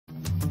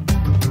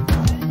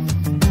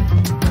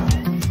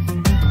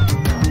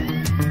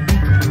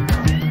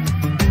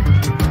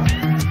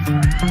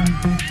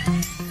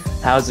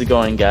How's it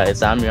going,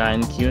 guys? I'm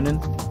Ryan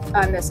Cunin.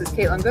 I'm Mrs.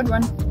 Caitlin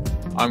Goodwin.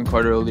 I'm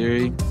Carter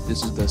O'Leary.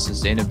 This is the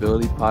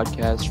Sustainability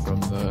Podcast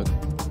from the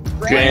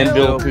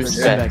Granville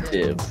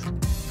Perspective.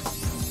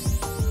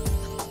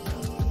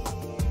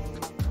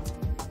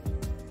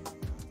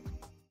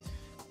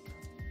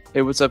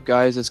 Hey, what's up,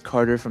 guys? It's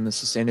Carter from the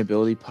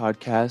Sustainability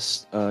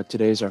Podcast.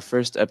 Today is our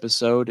first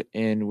episode,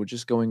 and we're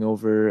just going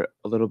over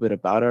a little bit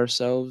about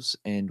ourselves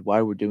and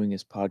why we're doing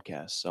this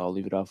podcast. So I'll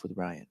leave it off with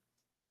Ryan.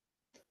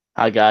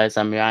 Hi, guys.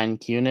 I'm Ryan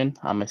Cunin.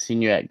 I'm a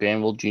senior at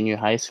Granville Junior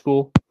High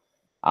School.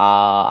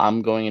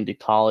 I'm going into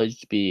college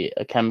to be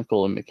a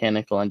chemical and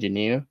mechanical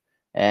engineer,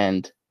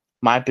 and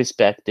my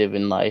perspective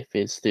in life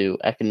is through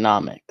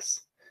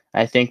economics.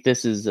 I think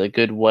this is a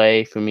good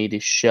way for me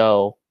to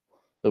show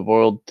the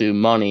world through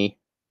money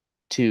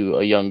to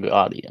a younger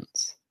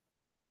audience.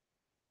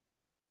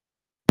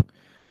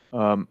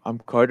 I'm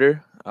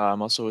Carter.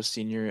 I'm also a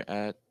senior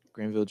at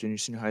Granville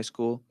Senior High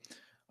School.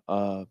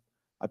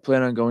 I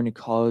plan on going to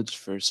college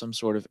for some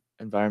sort of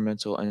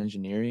environmental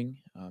engineering,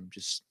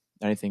 just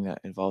anything that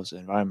involves the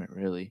environment,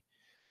 really.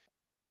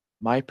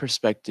 My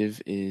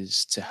perspective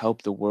is to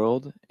help the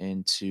world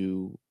and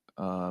to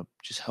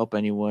just help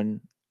anyone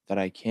that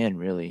I can,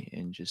 really,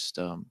 and just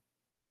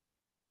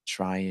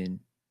try and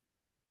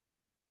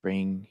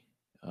bring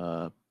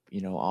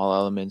all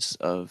elements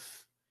of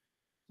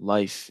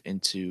life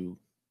into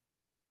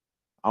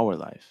our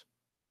life.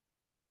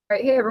 All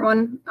right, hey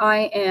everyone,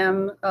 I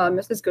am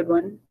Mrs.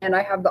 Goodwin, and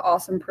I have the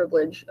awesome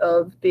privilege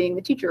of being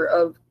the teacher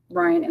of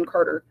Ryan and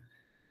Carter.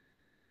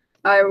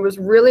 I was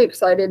really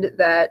excited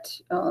that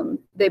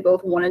they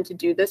both wanted to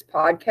do this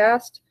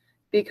podcast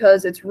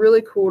because it's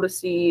really cool to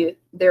see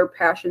their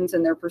passions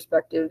and their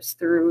perspectives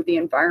through the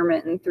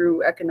environment and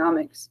through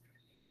economics.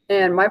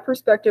 And my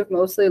perspective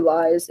mostly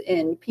lies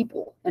in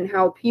people and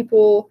how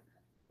people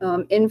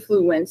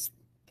influence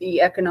the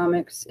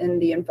economics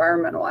and the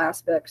environmental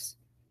aspects,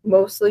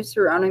 mostly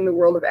surrounding the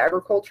world of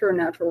agriculture and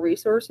natural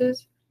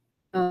resources.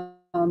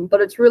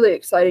 But it's really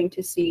exciting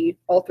to see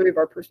all three of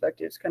our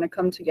perspectives kind of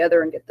come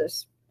together and get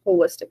this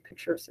holistic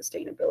picture of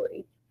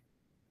sustainability.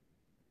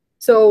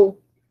 So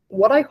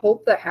what I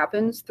hope that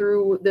happens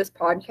through this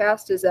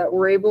podcast is that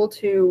we're able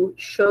to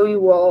show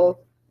you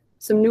all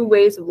some new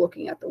ways of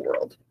looking at the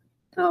world.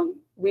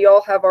 We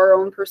all have our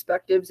own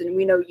perspectives, and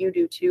we know you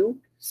do too.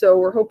 So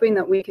we're hoping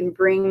that we can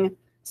bring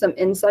some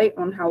insight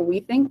on how we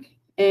think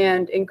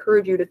and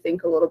encourage you to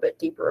think a little bit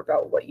deeper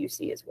about what you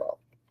see as well.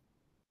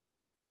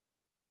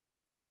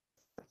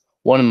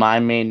 One of my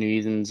main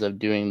reasons of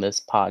doing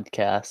this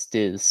podcast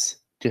is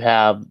to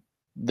have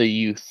the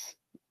youth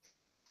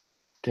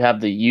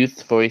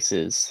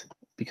voices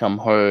become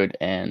heard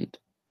and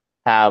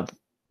have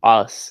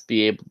us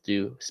be able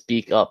to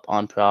speak up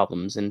on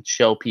problems and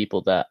show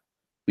people that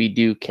we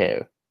do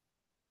care.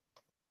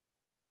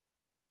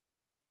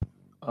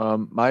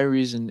 My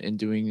reason in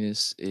doing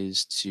this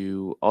is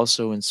to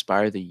also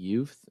inspire the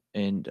youth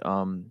and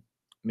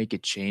make a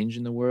change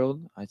in the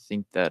world. I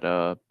think that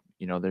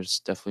there's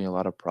definitely a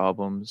lot of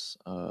problems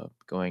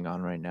going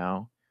on right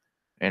now,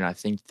 and I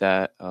think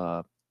that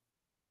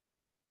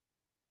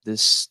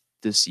this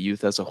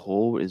youth as a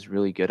whole is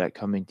really good at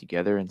coming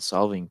together and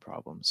solving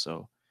problems.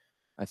 So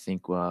I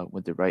think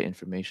with the right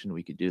information,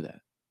 we could do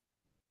that.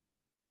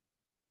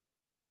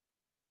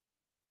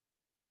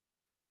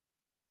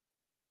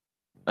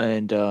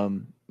 And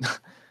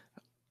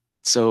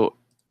so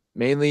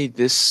mainly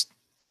this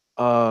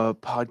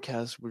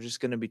podcast, we're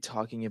just going to be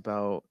talking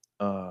about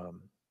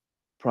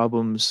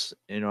problems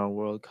in our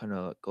world, kind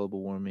of global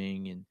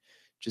warming and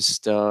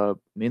just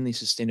mainly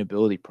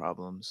sustainability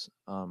problems.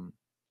 And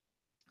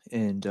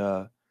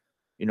we're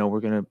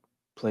going to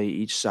play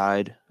each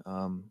side.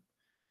 We're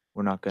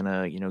not going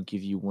to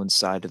give you one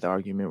side of the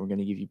argument. We're going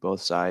to give you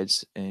both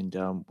sides, and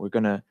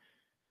we're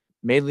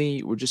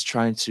just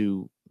trying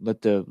to let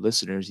the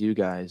listeners, you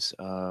guys,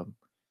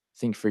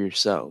 think for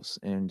yourselves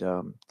and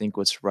think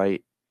what's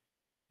right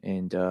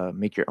and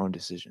make your own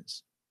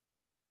decisions.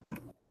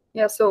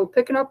 Yeah, so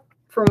picking up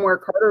from where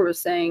Carter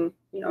was saying,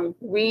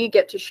 we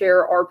get to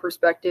share our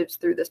perspectives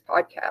through this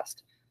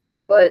podcast,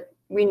 but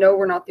we know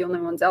we're not the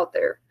only ones out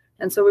there.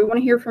 And so we want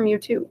to hear from you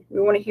too. We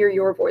want to hear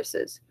your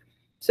voices.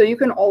 So you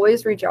can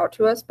always reach out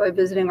to us by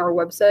visiting our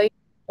website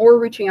or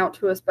reaching out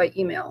to us by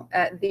email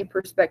at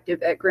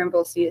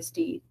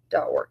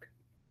theperspective@granvillecsd.org.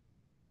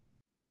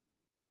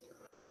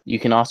 You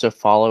can also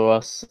follow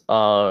us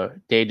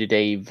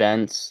day-to-day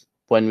events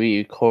when we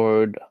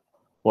record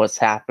what's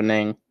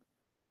happening,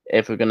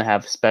 if we're going to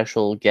have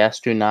special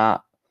guests or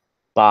not,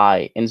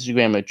 by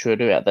Instagram or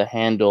Twitter at the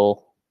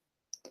handle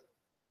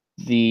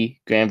The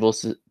Granville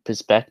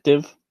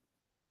Perspective.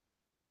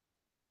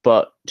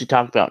 But to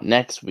talk about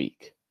next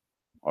week,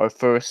 our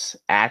first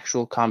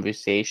actual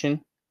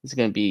conversation is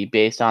going to be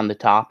based on the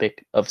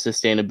topic of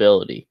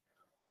sustainability.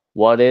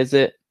 What is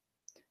it,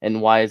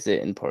 and why is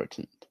it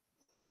important?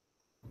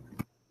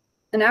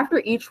 And after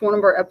each one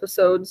of our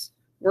episodes,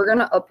 we're going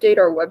to update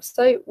our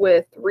website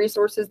with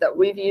resources that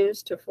we've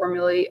used to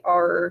formulate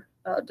our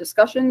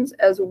discussions,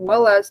 as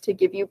well as to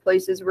give you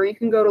places where you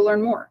can go to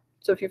learn more.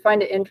 So if you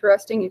find it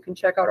interesting, you can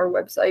check out our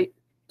website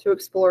to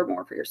explore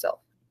more for yourself.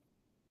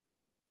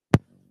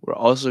 We're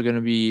also going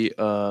to be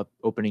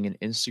opening an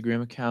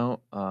Instagram account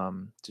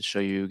to show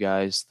you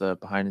guys the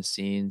behind the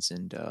scenes,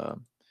 and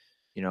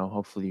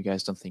hopefully you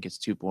guys don't think it's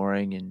too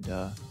boring. And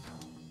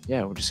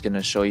yeah, we're just going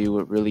to show you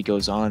what really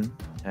goes on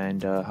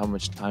and how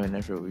much time and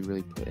effort we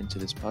really put into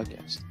this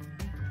podcast.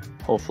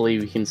 Hopefully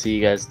we can see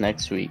you guys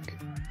next week.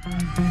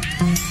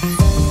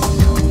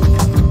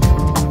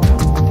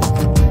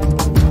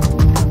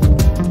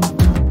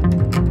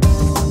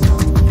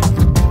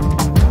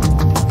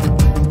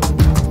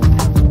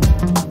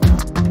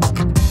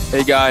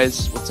 Hey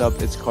guys, what's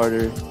up? It's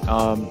Carter.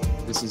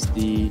 This is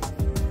the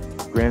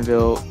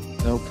Granville.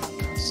 Nope.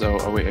 So,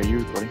 oh wait, are you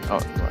recording? Oh,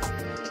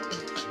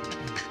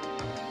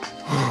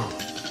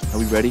 are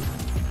we ready?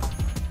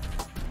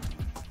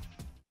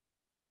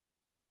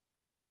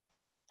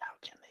 How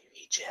can they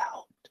reach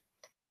out?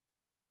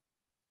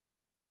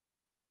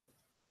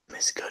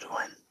 Miss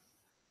Goodwin.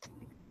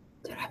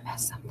 Did I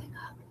mess something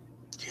up?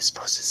 You're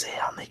supposed to say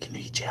how they can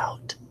reach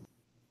out.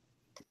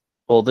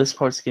 Well, this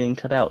part's getting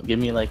cut out. Give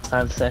me like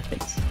 5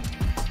 seconds.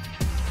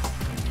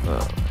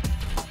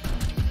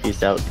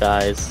 Peace out,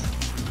 guys.